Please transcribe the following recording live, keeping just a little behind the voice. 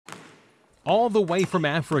All the way from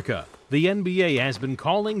Africa, the NBA has been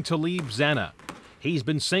calling Talib Zanna. He's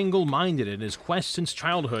been single-minded in his quest since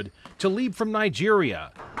childhood to leap from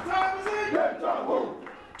Nigeria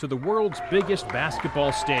to the world's biggest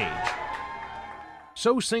basketball stage.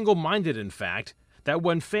 So single-minded, in fact, that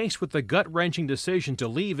when faced with the gut-wrenching decision to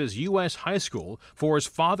leave his U.S. high school for his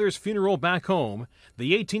father's funeral back home,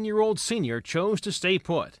 the 18-year-old senior chose to stay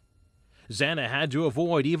put. Zanna had to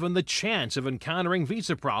avoid even the chance of encountering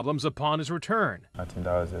visa problems upon his return. I think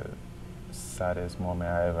that was the saddest moment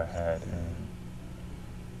I ever had, and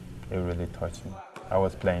it really touched me. I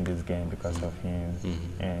was playing this game because of him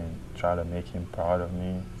and try to make him proud of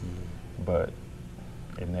me, but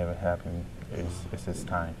it never happened. It's his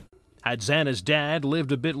time. Had Zanna's dad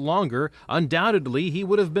lived a bit longer, undoubtedly he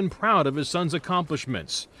would have been proud of his son's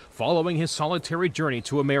accomplishments, following his solitary journey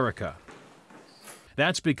to America.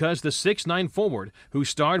 That's because the 6'9" forward, who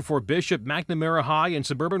starred for Bishop McNamara High in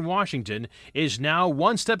suburban Washington, is now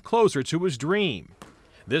one step closer to his dream.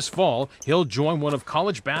 This fall, he'll join one of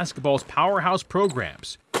college basketball's powerhouse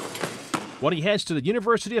programs when he heads to the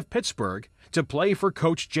University of Pittsburgh to play for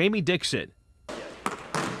Coach Jamie Dixon.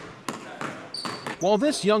 While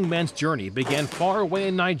this young man's journey began far away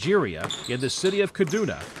in Nigeria, in the city of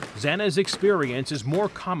Kaduna, Zanna's experience is more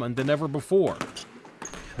common than ever before.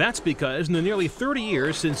 That's because in the nearly 30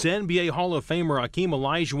 years since NBA Hall of Famer Hakeem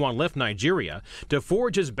Olajuwon left Nigeria to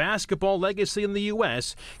forge his basketball legacy in the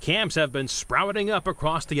U.S., camps have been sprouting up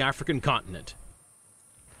across the African continent.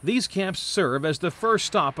 These camps serve as the first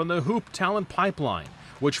stop on the hoop talent pipeline,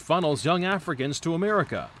 which funnels young Africans to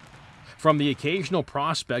America. From the occasional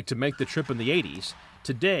prospect to make the trip in the 80s,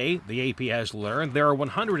 today, the AP has learned there are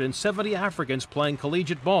 170 Africans playing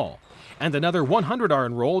collegiate ball, and another 100 are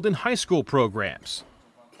enrolled in high school programs.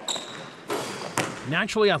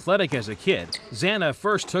 Naturally athletic as a kid, Zanna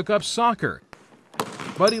first took up soccer,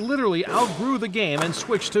 but he literally outgrew the game and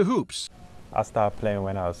switched to hoops. I started playing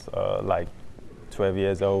when I was like 12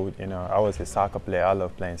 years old. You know, I was a soccer player. I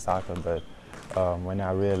love playing soccer, but when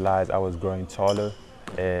I realized I was growing taller,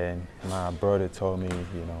 and my brother told me,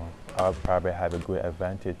 you know, I'll probably have a good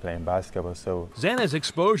advantage playing basketball. So Zanna's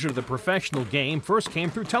exposure to the professional game first came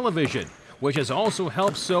through television, which has also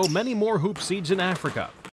helped sow many more hoop seeds in Africa.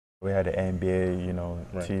 We had the NBA, you know,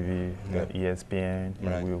 TV, the ESPN,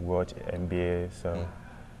 and we would watch NBA, so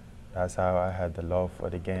that's how I had the love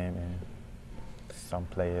for the game and some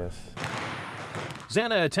players.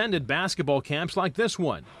 Zanna attended basketball camps like this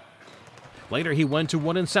one. Later he went to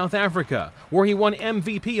one in South Africa, where he won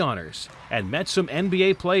MVP honors and met some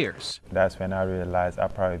NBA players. That's when I realized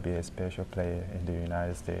I'd probably be a special player in the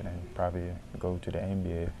United States and probably go to the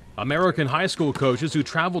NBA. American high school coaches who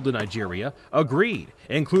traveled to Nigeria agreed,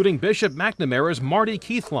 including Bishop McNamara's Marty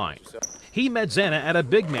Keithline. He met Zanna at a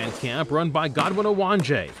big man camp run by Godwin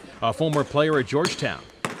Owanje, a former player at Georgetown.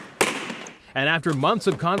 And after months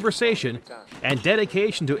of conversation and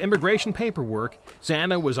dedication to immigration paperwork,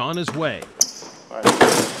 Zanna was on his way.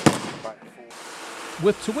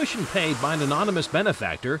 With tuition paid by an anonymous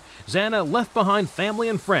benefactor, Zanna left behind family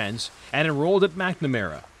and friends and enrolled at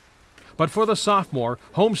McNamara. But for the sophomore,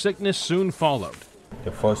 homesickness soon followed.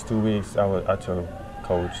 The first 2 weeks, I told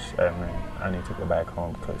Coach, I need to go back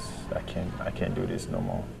home because I can't do this no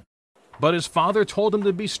more. But his father told him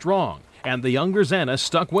to be strong, and the younger Zanna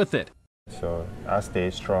stuck with it. So I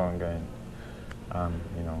stayed strong, and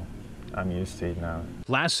you know, I'm used to it now.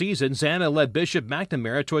 Last season, Zanna led Bishop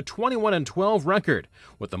McNamara to a 21-12 record,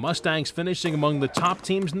 with the Mustangs finishing among the top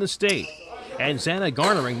teams in the state, and Zanna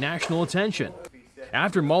garnering national attention.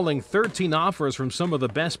 After mulling 13 offers from some of the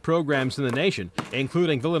best programs in the nation,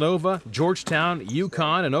 including Villanova, Georgetown,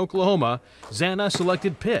 UConn, and Oklahoma, Zanna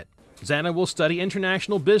selected Pitt. Zanna will study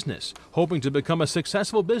international business, hoping to become a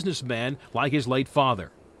successful businessman like his late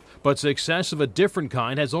father. But success of a different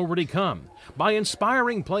kind has already come by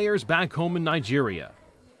inspiring players back home in Nigeria.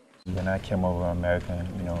 When I came over to America,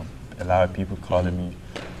 you know, a lot of people calling me,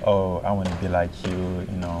 oh, I want to be like you,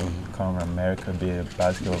 you know, come to America, be a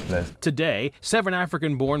basketball player. Today, 7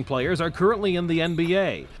 African-born players are currently in the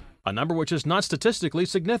NBA, a number which is not statistically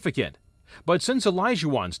significant. But since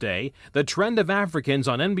Olajuwon's day, the trend of Africans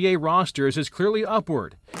on NBA rosters is clearly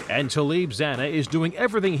upward, and Talib Zanna is doing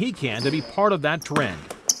everything he can to be part of that trend.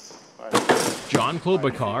 John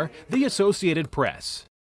Klobuchar, The Associated Press.